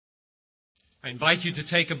I invite you to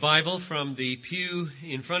take a Bible from the pew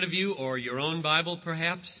in front of you, or your own Bible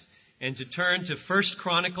perhaps, and to turn to 1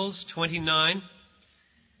 Chronicles 29,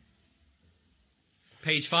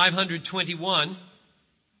 page 521.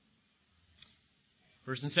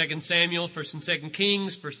 1st and 2nd Samuel, 1st and 2nd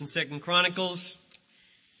Kings, 1st and 2nd Chronicles.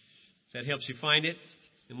 That helps you find it.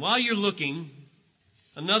 And while you're looking,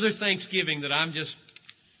 another Thanksgiving that I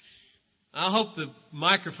hope the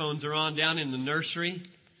microphones are on down in the nursery.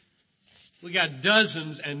 We got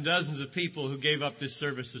dozens and dozens of people who gave up this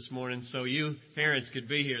service this morning, so you parents could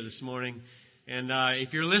be here this morning. And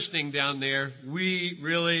if you're listening down there, we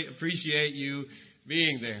really appreciate you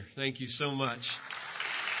being there. Thank you so much.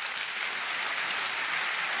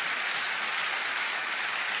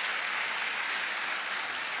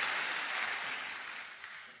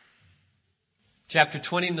 Chapter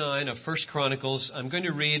 29 of 1 Chronicles. I'm going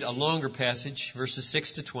to read a longer passage, verses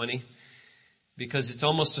 6 to 20. Because it's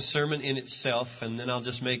almost a sermon in itself, and then I'll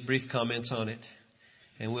just make brief comments on it,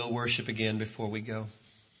 and we'll worship again before we go.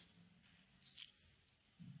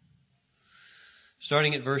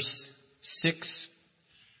 Starting at verse 6,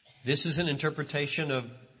 this is an interpretation of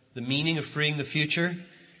the meaning of freeing the future,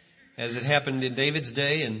 as it happened in David's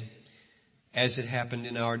day and as it happened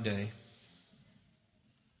in our day.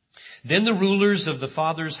 Then the rulers of the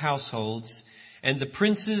fathers' households and the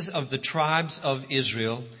princes of the tribes of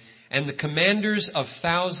Israel and the commanders of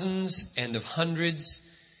thousands and of hundreds,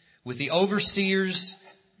 with the overseers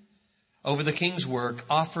over the king's work,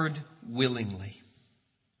 offered willingly.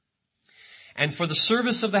 And for the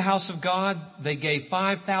service of the house of God, they gave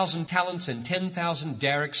 5,000 talents and 10,000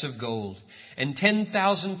 derricks of gold, and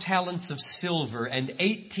 10,000 talents of silver, and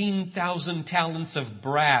 18,000 talents of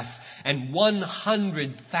brass, and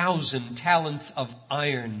 100,000 talents of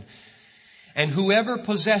iron. And whoever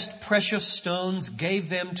possessed precious stones gave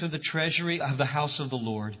them to the treasury of the house of the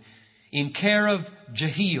Lord, in care of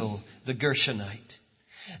Jehiel the Gershonite.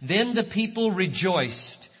 Then the people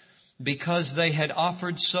rejoiced because they had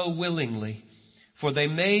offered so willingly, for they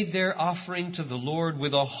made their offering to the Lord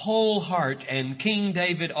with a whole heart, and King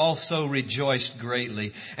David also rejoiced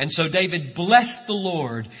greatly. And so David blessed the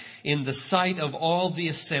Lord in the sight of all the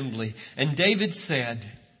assembly. And David said,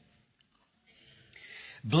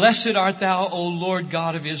 Blessed art thou, O Lord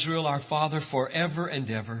God of Israel, our Father, forever and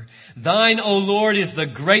ever. Thine, O Lord, is the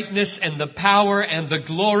greatness and the power and the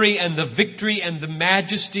glory and the victory and the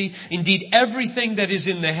majesty. Indeed, everything that is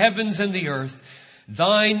in the heavens and the earth.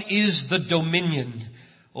 Thine is the dominion,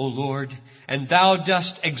 O Lord, and thou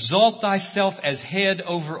dost exalt thyself as head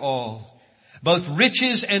over all. Both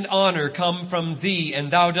riches and honor come from thee,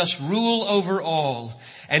 and thou dost rule over all.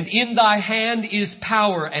 And in thy hand is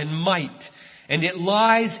power and might, and it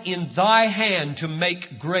lies in thy hand to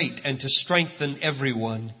make great and to strengthen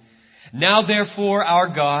everyone. Now therefore, our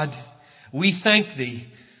God, we thank thee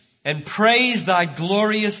and praise thy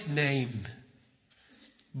glorious name.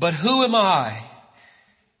 But who am I?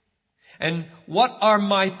 And what are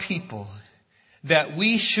my people that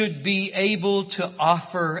we should be able to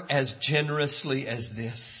offer as generously as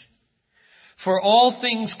this? For all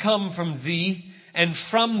things come from thee, and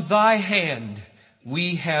from thy hand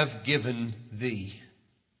we have given thee.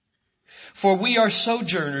 For we are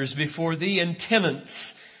sojourners before thee and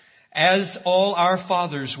tenants, as all our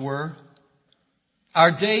fathers were.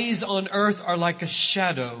 Our days on earth are like a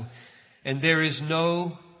shadow, and there is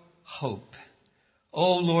no hope.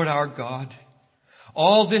 O Lord our God,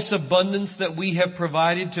 all this abundance that we have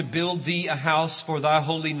provided to build thee a house for thy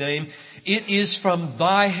holy name, it is from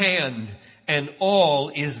thy hand, and all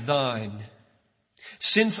is thine.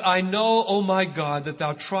 Since I know, O my God, that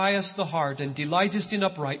thou triest the heart and delightest in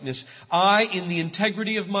uprightness, I, in the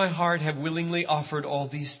integrity of my heart, have willingly offered all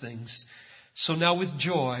these things. So now with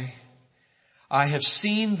joy, I have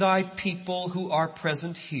seen thy people who are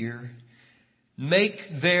present here make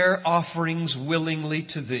their offerings willingly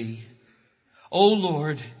to thee. O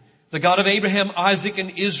Lord, the God of Abraham, Isaac,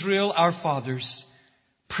 and Israel, our fathers,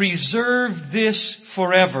 preserve this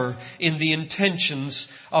forever in the intentions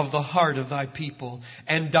of the heart of thy people,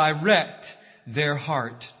 and direct their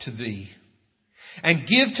heart to thee. And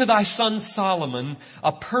give to thy son Solomon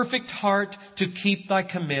a perfect heart to keep thy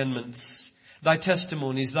commandments, thy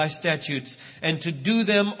testimonies, thy statutes, and to do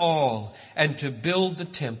them all, and to build the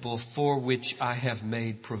temple for which I have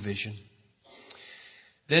made provision.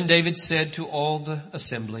 Then David said to all the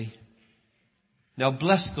assembly, Now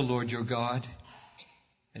bless the Lord your God.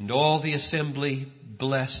 And all the assembly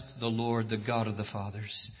blessed the Lord, the God of the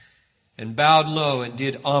fathers, and bowed low and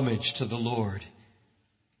did homage to the Lord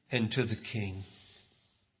and to the King.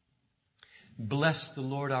 Bless the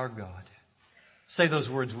Lord our God. Say those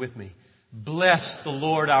words with me. Bless the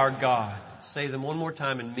Lord our God. Say them one more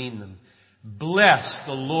time and mean them. Bless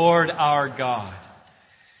the Lord our God.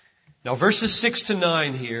 Now verses 6 to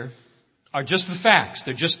 9 here are just the facts.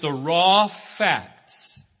 They're just the raw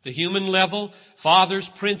facts. The human level, fathers,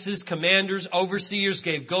 princes, commanders, overseers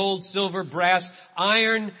gave gold, silver, brass,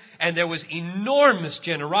 iron, and there was enormous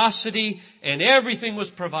generosity, and everything was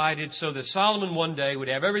provided so that Solomon one day would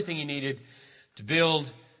have everything he needed to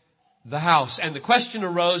build the house. And the question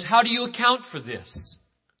arose, how do you account for this?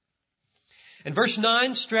 And verse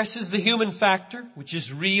 9 stresses the human factor, which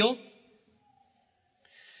is real.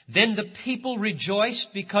 Then the people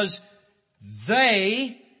rejoiced because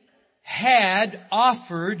they had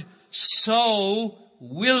offered so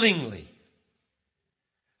willingly.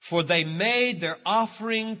 For they made their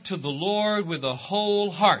offering to the Lord with a whole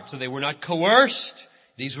heart. So they were not coerced.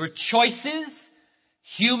 These were choices,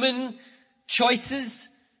 human choices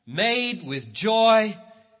made with joy.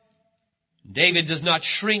 David does not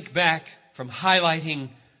shrink back from highlighting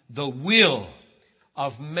the will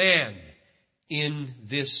of man in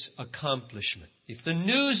this accomplishment. If the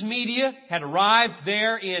news media had arrived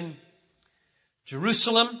there in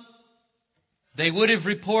Jerusalem, they would have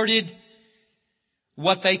reported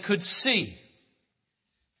what they could see.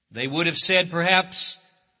 They would have said perhaps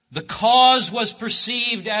the cause was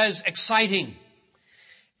perceived as exciting,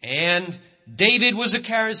 and David was a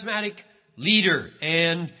charismatic leader,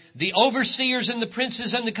 and the overseers and the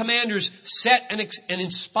princes and the commanders set an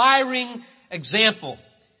inspiring example.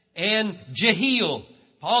 And Jehiel,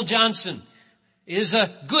 Paul Johnson, is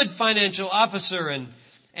a good financial officer,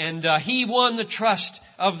 and he won the trust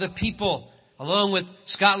of the people along with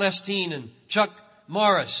Scott Lestine and Chuck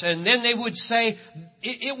Morris. And then they would say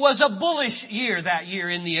it was a bullish year that year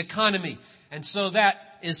in the economy. And so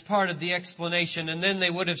that is part of the explanation. And then they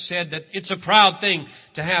would have said that it's a proud thing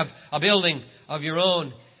to have a building of your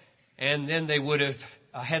own. And then they would have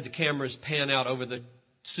had the cameras pan out over the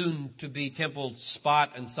soon-to-be temple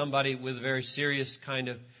spot, and somebody with a very serious kind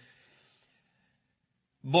of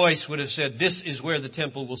voice would have said, this is where the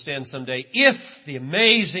temple will stand someday if the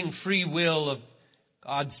amazing free will of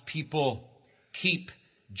God's people keep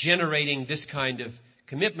generating this kind of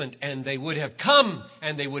commitment. And they would have come,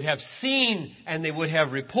 and they would have seen, and they would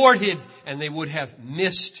have reported, and they would have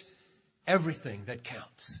missed everything that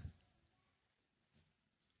counts.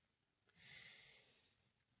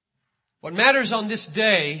 What matters on this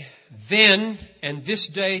day then and this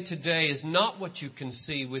day today is not what you can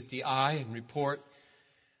see with the eye and report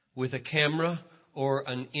with a camera or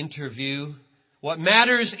an interview. What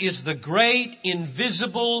matters is the great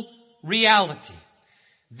invisible reality.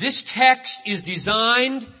 This text is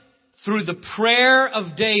designed through the prayer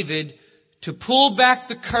of David to pull back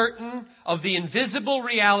the curtain of the invisible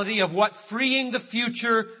reality of what freeing the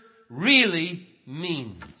future really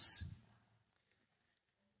means.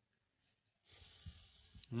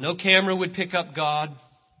 No camera would pick up God.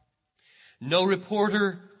 No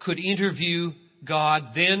reporter could interview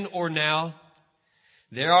God then or now.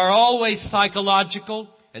 There are always psychological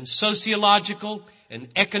and sociological and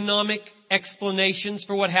economic explanations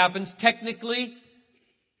for what happens. Technically,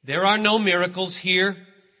 there are no miracles here,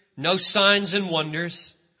 no signs and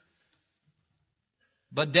wonders.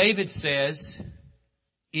 But David says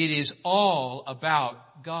it is all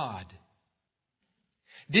about God.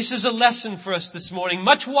 This is a lesson for us this morning,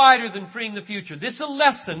 much wider than freeing the future. This is a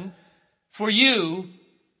lesson for you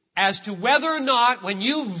as to whether or not when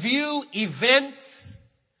you view events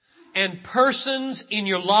and persons in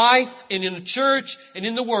your life and in the church and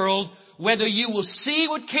in the world, whether you will see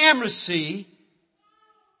what cameras see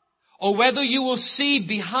or whether you will see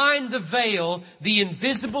behind the veil the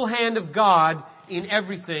invisible hand of God in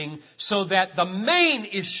everything, so that the main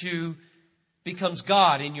issue becomes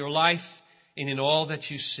God in your life and in all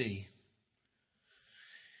that you see.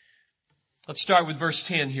 Let's start with verse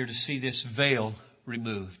 10 here to see this veil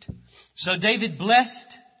removed. So David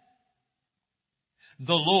blessed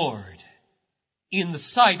the Lord in the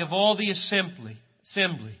sight of all the assembly.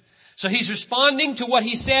 So he's responding to what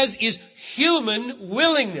he says is human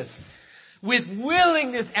willingness. With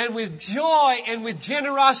willingness and with joy and with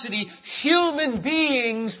generosity, human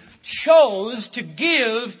beings chose to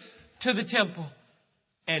give to the temple.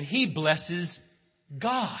 And he blesses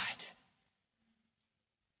God.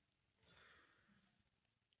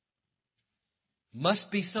 Must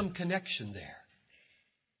be some connection there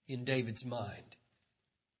in David's mind.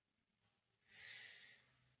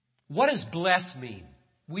 What does bless mean?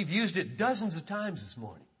 We've used it dozens of times this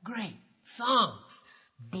morning. Great songs.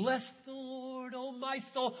 Bless the Lord, oh my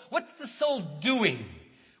soul. What's the soul doing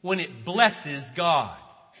when it blesses God?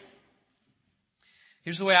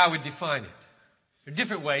 Here's the way I would define it. There are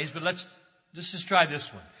different ways, but let's just try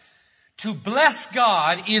this one. To bless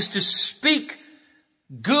God is to speak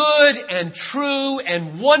good and true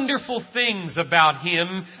and wonderful things about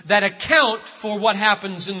Him that account for what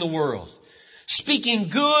happens in the world. Speaking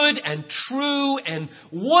good and true and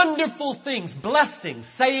wonderful things, blessings,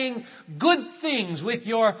 saying good things with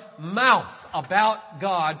your mouth about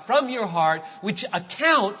God from your heart, which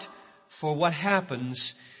account for what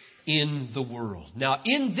happens in the world. Now,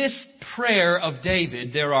 in this prayer of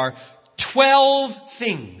David, there are 12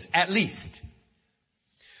 things, at least,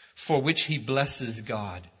 for which he blesses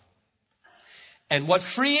God. And what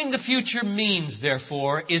freeing the future means,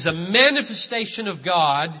 therefore, is a manifestation of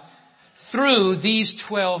God through these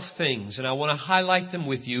 12 things. And I want to highlight them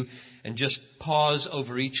with you and just pause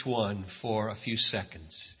over each one for a few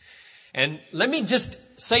seconds. And let me just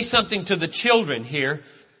say something to the children here.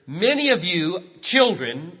 Many of you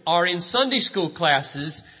children are in Sunday school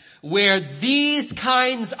classes where these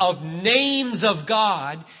kinds of names of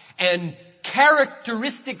God and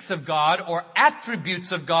characteristics of God or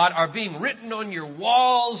attributes of God are being written on your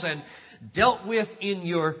walls and dealt with in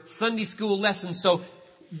your Sunday school lessons. So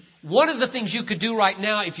one of the things you could do right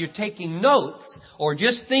now if you're taking notes or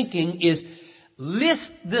just thinking is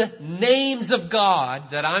list the names of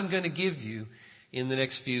God that I'm going to give you in the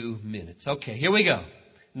next few minutes. Okay, here we go.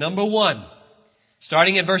 Number 1,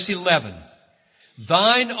 starting at verse 11.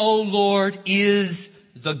 Thine, O Lord, is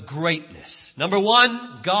the greatness. Number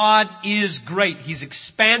 1, God is great. He's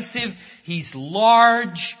expansive. He's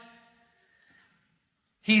large.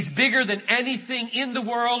 He's bigger than anything in the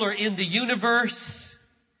world or in the universe.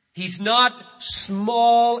 He's not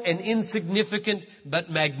small and insignificant, but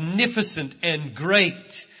magnificent and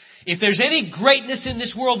great. If there's any greatness in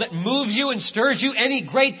this world that moves you and stirs you, any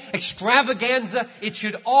great extravaganza, it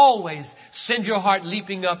should always send your heart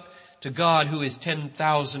leaping up to God who is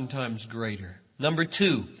 10,000 times greater. Number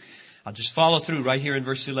 2, I'll just follow through right here in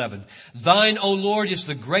verse 11. Thine, O Lord, is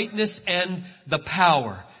the greatness and the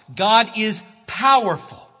power. God is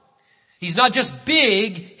powerful. He's not just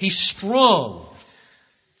big, He's strong.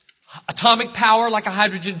 Atomic power like a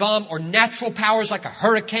hydrogen bomb, or natural powers like a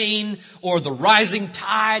hurricane, or the rising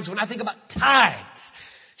tides. When I think about tides,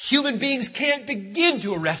 human beings can't begin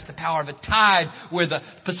to arrest the power of a tide where the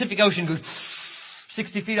Pacific Ocean goes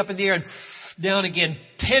 60 feet up in the air and down again.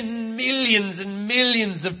 10 millions and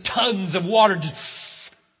millions of tons of water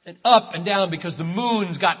just and up and down because the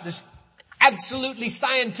moon's got this absolutely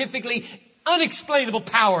scientifically unexplainable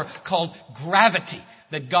power called gravity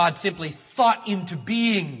that God simply thought into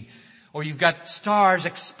being. Or you've got stars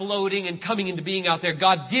exploding and coming into being out there.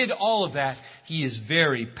 God did all of that. He is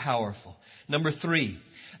very powerful. Number 3,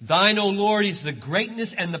 thine, O Lord, is the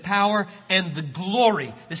greatness and the power and the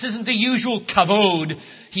glory. This isn't the usual kavod,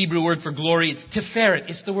 Hebrew word for glory. It's tiferet.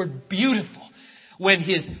 It's the word beautiful. When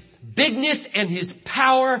His bigness and His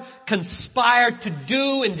power conspire to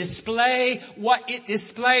do and display, what it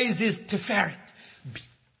displays is tiferet,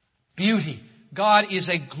 beauty. God is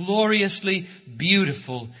a gloriously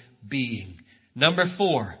beautiful being. Number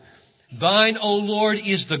 4, thine, O Lord,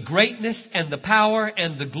 is the greatness and the power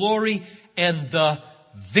and the glory and the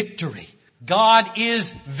victory. God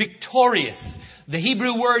is victorious. The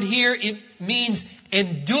Hebrew word here, it means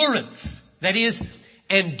endurance. That is,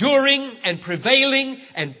 enduring and prevailing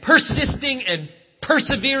and persisting and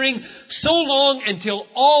persevering so long until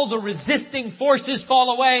all the resisting forces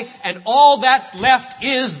fall away and all that's left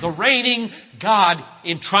is the reigning God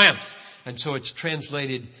in triumph. And so it's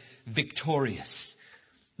translated victorious.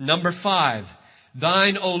 Number 5,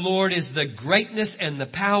 thine, O Lord, is the greatness and the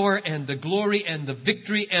power and the glory and the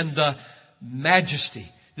victory and the majesty.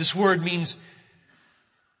 This word means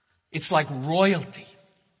it's like royalty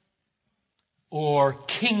or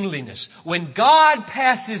kingliness. When God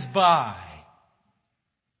passes by,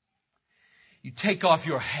 you take off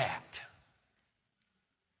your hat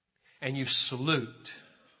and you salute.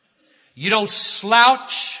 You don't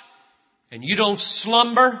slouch and you don't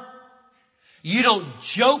slumber. You don't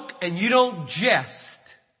joke and you don't jest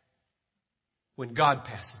when God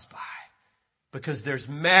passes by, because there's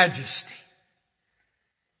majesty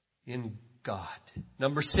in God.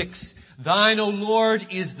 Number 6, thine, O Lord,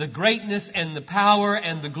 is the greatness and the power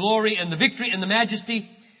and the glory and the victory and the majesty.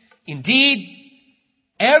 Indeed,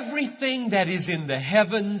 everything that is in the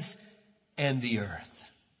heavens and the earth.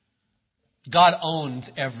 God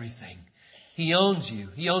owns everything. He owns you.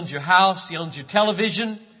 He owns your house. He owns your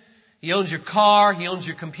television. He owns your car. He owns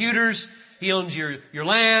your computers. He owns your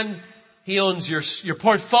land. He owns your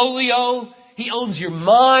portfolio. He owns your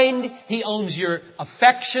mind. He owns your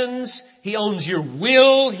affections. He owns your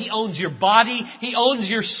will. He owns your body. He owns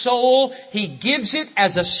your soul. He gives it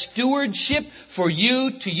as a stewardship for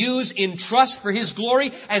you to use in trust for His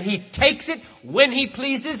glory. And He takes it when He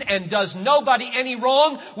pleases and does nobody any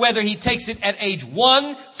wrong, whether He takes it at age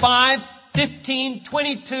 1, 5, 15,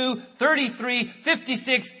 22, 33,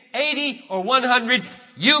 56, 80, or 100.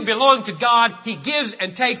 You belong to God. He gives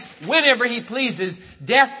and takes whenever He pleases.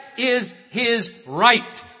 Death is His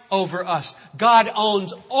right over us. God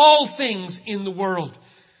owns all things in the world.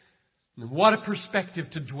 And what a perspective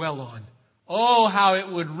to dwell on. Oh, how it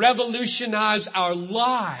would revolutionize our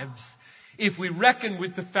lives if we reckon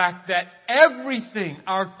with the fact that everything,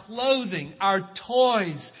 our clothing, our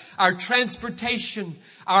toys, our transportation,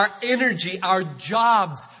 our energy, our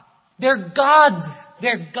jobs, they're God's.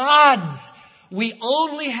 They're God's. We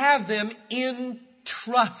only have them in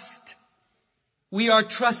trust. We are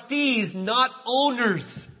trustees, not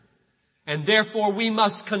owners. And therefore we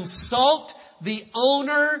must consult the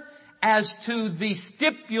owner as to the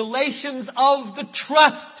stipulations of the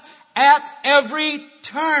trust at every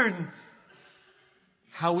turn.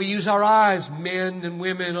 How we use our eyes, men and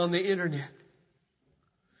women on the internet.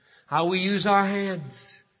 How we use our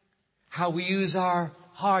hands. How we use our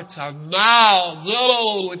hearts, our mouths.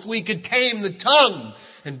 Oh, if we could tame the tongue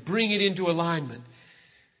and bring it into alignment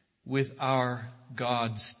with our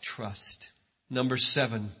God's trust. Number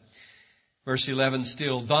 7, verse 11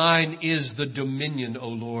 still. Thine is the dominion, O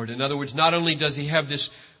Lord. In other words, not only does He have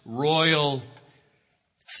this royal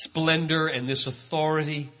splendor and this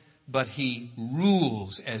authority, but He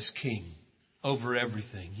rules as King over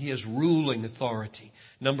everything. He has ruling authority.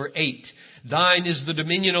 Number 8, thine is the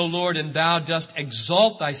dominion, O Lord, and thou dost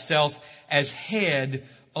exalt thyself as head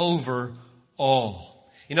over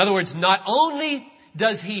all. In other words, not only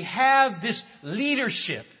does He have this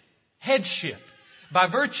leadership, headship, by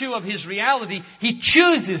virtue of His reality, He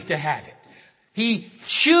chooses to have it. He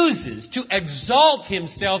chooses to exalt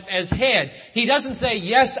Himself as head. He doesn't say,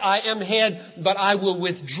 yes, I am head, but I will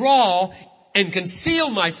withdraw and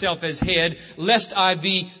conceal myself as head, lest I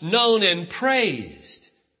be known and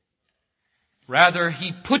praised. Rather,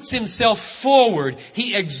 He puts Himself forward.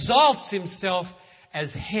 He exalts Himself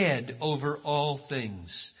as head over all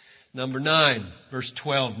things. Number 9, verse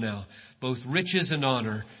 12 now. Both riches and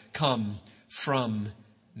honor come from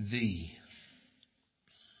Thee.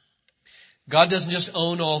 God doesn't just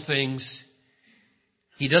own all things.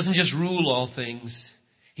 He doesn't just rule all things.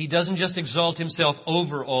 He doesn't just exalt Himself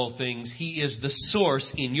over all things. He is the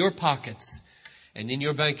source in your pockets and in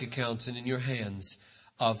your bank accounts and in your hands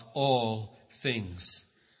of all things.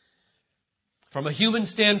 From a human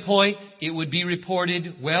standpoint, it would be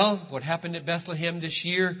reported, well, what happened at Bethlehem this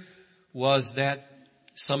year was that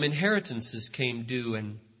some inheritances came due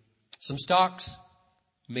and some stocks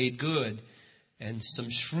made good and some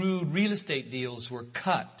shrewd real estate deals were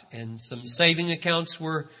cut and some saving accounts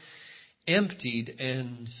were emptied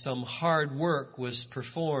and some hard work was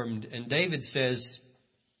performed. And David says,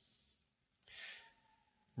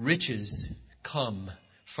 riches come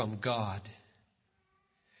from God.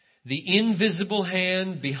 The invisible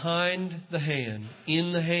hand behind the hand,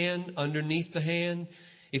 in the hand, underneath the hand.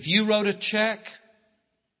 If you wrote a check,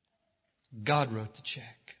 God wrote the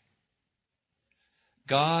check.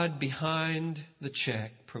 God behind the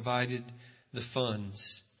check provided the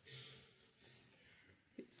funds.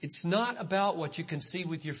 It's not about what you can see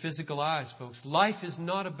with your physical eyes, folks. Life is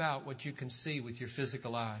not about what you can see with your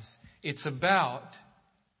physical eyes. It's about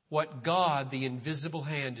what God, the invisible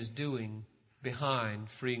hand, is doing behind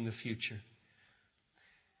freeing the future.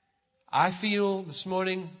 I feel this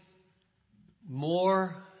morning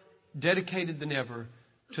more dedicated than ever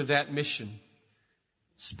to that mission.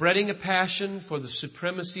 Spreading a passion for the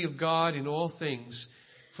supremacy of God in all things,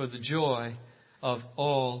 for the joy of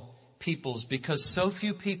all peoples, because so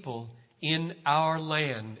few people in our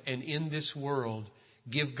land and in this world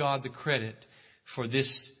give God the credit for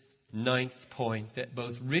this 9th point, that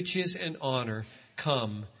both riches and honor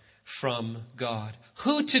come from God.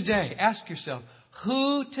 Who today, ask yourself,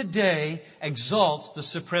 who today exalts the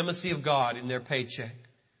supremacy of God in their paycheck?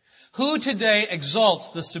 Who today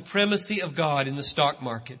exalts the supremacy of God in the stock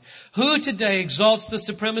market? Who today exalts the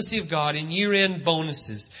supremacy of God in year-end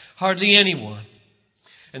bonuses? Hardly anyone.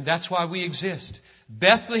 And that's why we exist.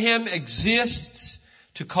 Bethlehem exists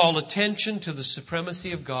to call attention to the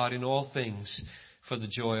supremacy of God in all things for the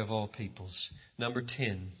joy of all peoples. Number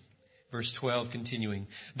 10, verse 12 continuing.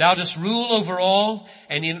 Thou dost rule over all,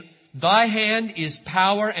 and in Thy hand is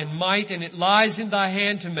power and might, and it lies in Thy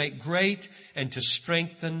hand to make great and to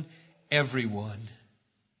strengthen everyone.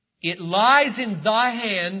 It lies in thy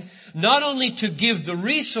hand not only to give the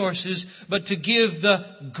resources, but to give the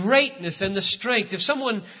greatness and the strength. If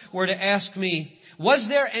someone were to ask me, was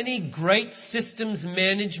there any great systems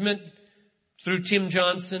management through Tim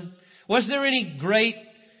Johnson? Was there any great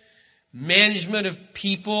management of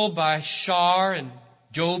people by Shar and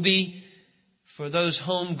Joby for those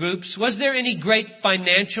home groups? Was there any great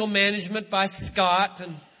financial management by Scott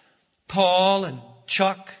and Paul and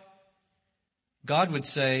Chuck? God would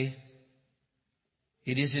say,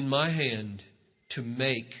 it is in my hand to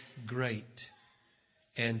make great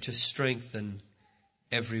and to strengthen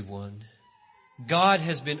everyone. God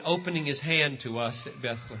has been opening His hand to us at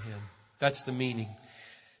Bethlehem. That's the meaning.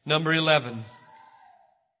 Number 11.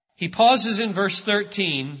 He pauses in verse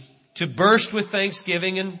 13 to burst with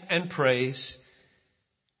thanksgiving and praise.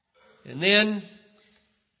 And then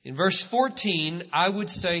in verse 14, I would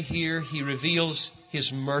say here, He reveals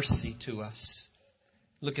His mercy to us.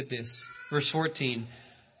 Look at this. Verse 14.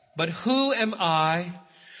 But who am I?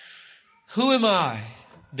 Who am I?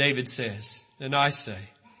 David says, and I say.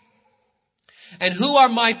 And who are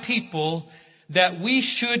my people that we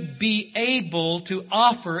should be able to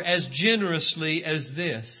offer as generously as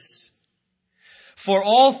this? For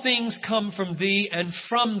all things come from Thee, and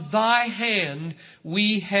from Thy hand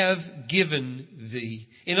we have given Thee.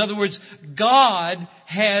 In other words, God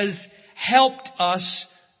has helped us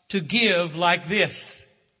to give like this.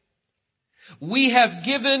 We have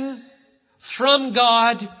given from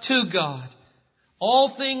God to God. All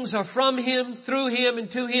things are from Him, through Him,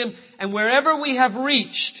 and to Him. And wherever we have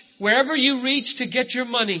reached, wherever you reach to get your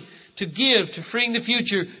money, to give, to freeing the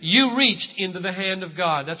future, you reached into the hand of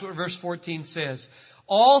God. That's what verse 14 says.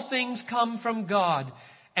 All things come from God,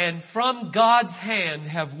 and from God's hand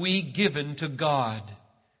have we given to God.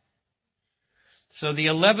 So the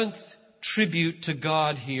 11th tribute to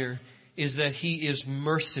God here is that He is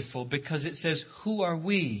merciful, because it says, who are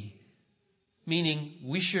we? Meaning,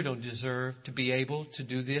 we sure don't deserve to be able to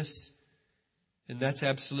do this. And that's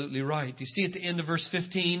absolutely right. You see at the end of verse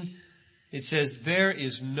 15, it says, there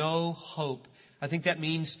is no hope. I think that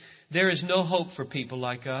means there is no hope for people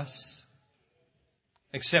like us,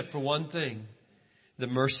 except for one thing, the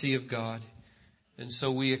mercy of God. And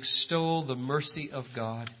so we extol the mercy of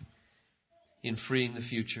God in freeing the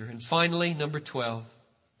future. And finally, number 12.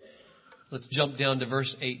 Let's jump down to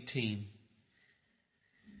verse 18.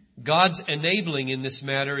 God's enabling in this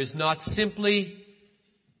matter is not simply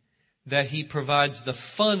that He provides the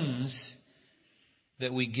funds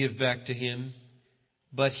that we give back to Him,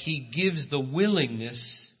 but He gives the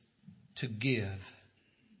willingness to give.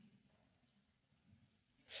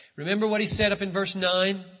 Remember what He said up in verse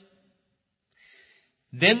 9?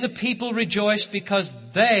 Then the people rejoiced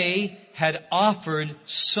because they had offered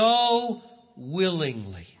so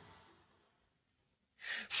willingly.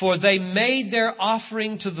 For they made their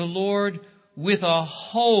offering to the Lord with a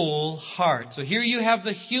whole heart. So here you have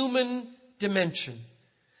the human dimension.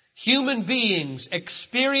 Human beings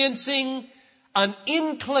experiencing an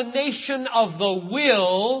inclination of the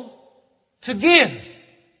will to give.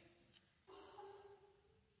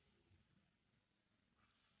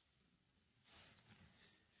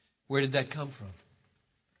 Where did that come from?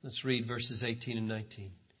 Let's read verses 18 and 19.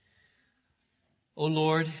 O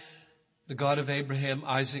Lord, the God of Abraham,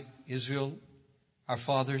 Isaac, Israel, our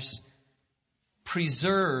fathers,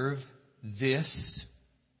 preserve this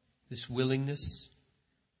willingness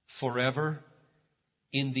forever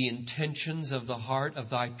in the intentions of the heart of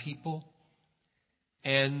Thy people,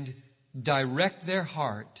 and direct their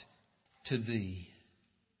heart to Thee,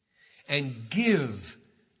 and give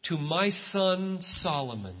to my son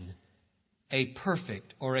Solomon a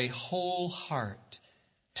perfect or a whole heart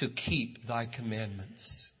to keep Thy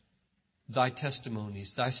commandments, Thy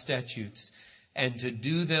testimonies, Thy statutes, and to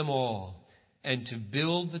do them all, and to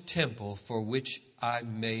build the temple for which I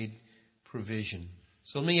made provision.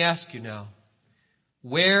 So let me ask you now,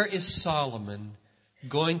 where is Solomon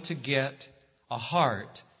going to get a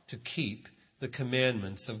heart to keep the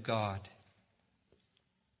commandments of God?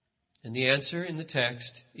 And the answer in the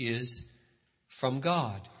text is from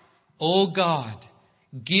God. O God,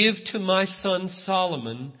 give to my son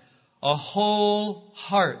Solomon a whole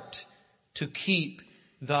heart to keep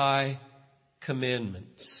Thy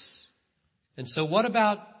commandments. And so what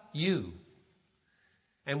about you?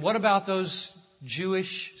 And what about those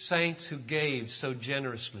Jewish saints who gave so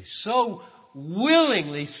generously, so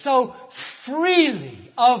willingly, so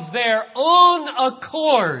freely of their own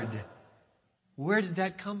accord? Where did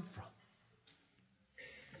that come from?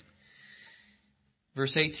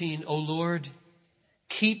 Verse 18, O Lord,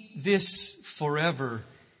 keep this forever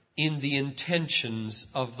in the intentions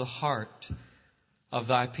of the heart of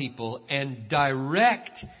thy people and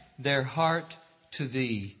direct their heart to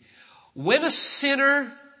thee. When a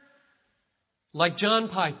sinner like John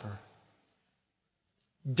Piper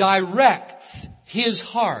directs his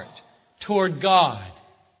heart toward God,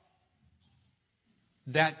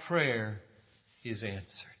 that prayer is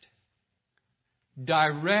answered.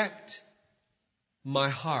 Direct my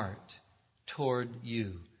heart toward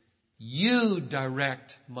you. You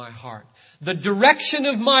direct my heart. The direction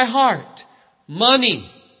of my heart, money,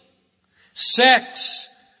 sex,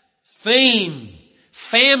 fame,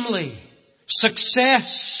 family,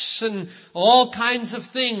 success, and all kinds of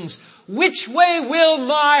things. Which way will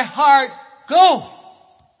my heart go?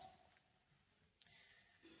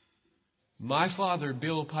 My father,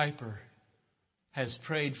 Bill Piper, has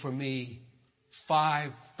prayed for me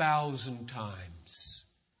 5,000 times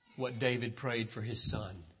what David prayed for his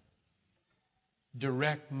son.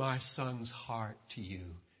 Direct my son's heart to you.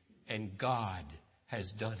 And God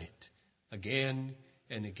has done it again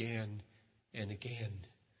and again and again.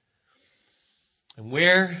 And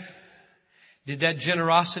where did that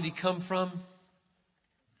generosity come from?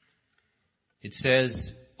 It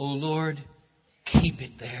says, "O Lord, keep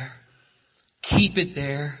it there. Keep it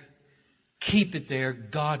there. Keep it there."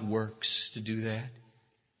 God works to do that.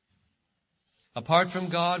 Apart from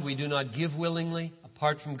God, we do not give willingly.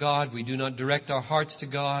 Apart from God, we do not direct our hearts to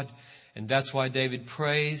God. And that's why David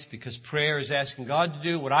prays, because prayer is asking God to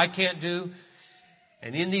do what I can't do.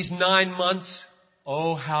 And in these 9 months,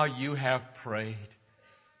 oh, how you have prayed.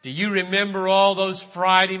 Do you remember all those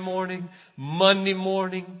Friday morning, Monday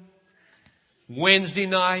morning, Wednesday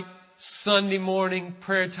night, Sunday morning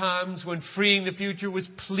prayer times when freeing the future was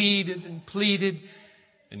pleaded and pleaded,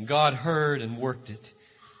 and God heard and worked it?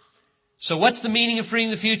 So what's the meaning of freeing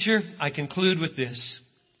the future? I conclude with this.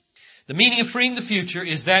 The meaning of freeing the future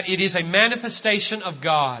is that it is a manifestation of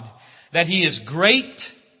God, that He is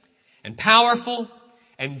great and powerful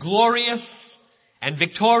and glorious and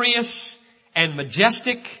victorious and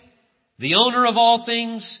majestic, the owner of all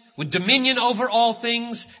things, with dominion over all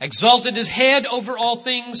things, exalted as head over all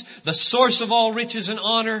things, the source of all riches and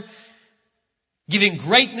honor, giving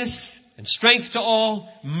greatness and strength to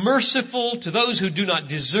all, merciful to those who do not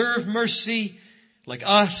deserve mercy, like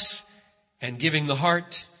us, and giving the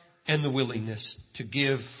heart and the willingness to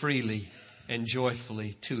give freely and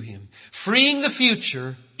joyfully to Him. Freeing the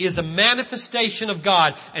future is a manifestation of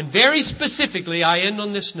God. And very specifically, I end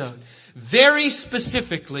on this note, very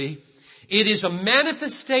specifically, it is a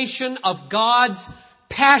manifestation of God's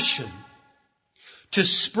passion to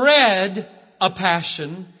spread a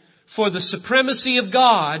passion for the supremacy of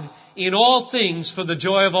God in all things for the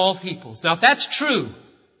joy of all peoples. Now, if that's true,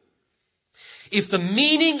 if the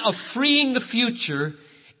meaning of freeing the future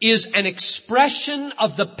is an expression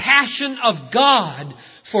of the passion of God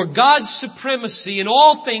for God's supremacy in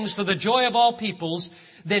all things for the joy of all peoples,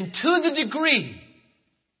 then to the degree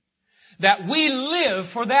that we live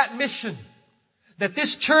for that mission, that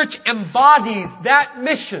this church embodies that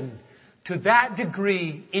mission, to that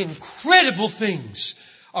degree, incredible things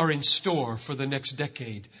are in store for the next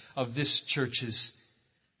decade of this church's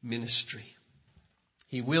ministry.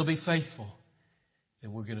 He will be faithful,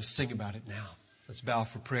 and we're going to sing about it now. Let's bow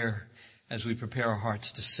for prayer as we prepare our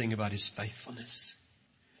hearts to sing about His faithfulness.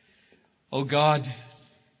 Oh God,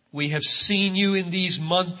 we have seen You in these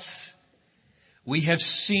months. We have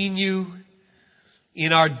seen You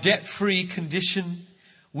in our debt-free condition.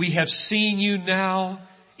 We have seen You now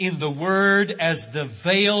in the Word as the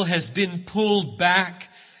veil has been pulled back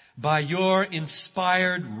by Your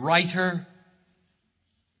inspired writer.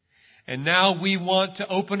 And now we want to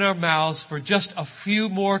open our mouths for just a few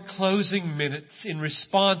more closing minutes in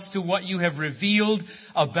response to what You have revealed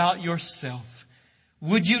about Yourself.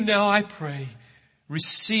 Would You now, I pray,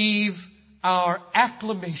 receive our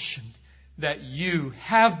acclamation that You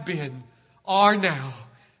have been, are now,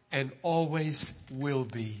 and always will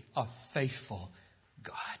be a faithful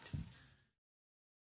God.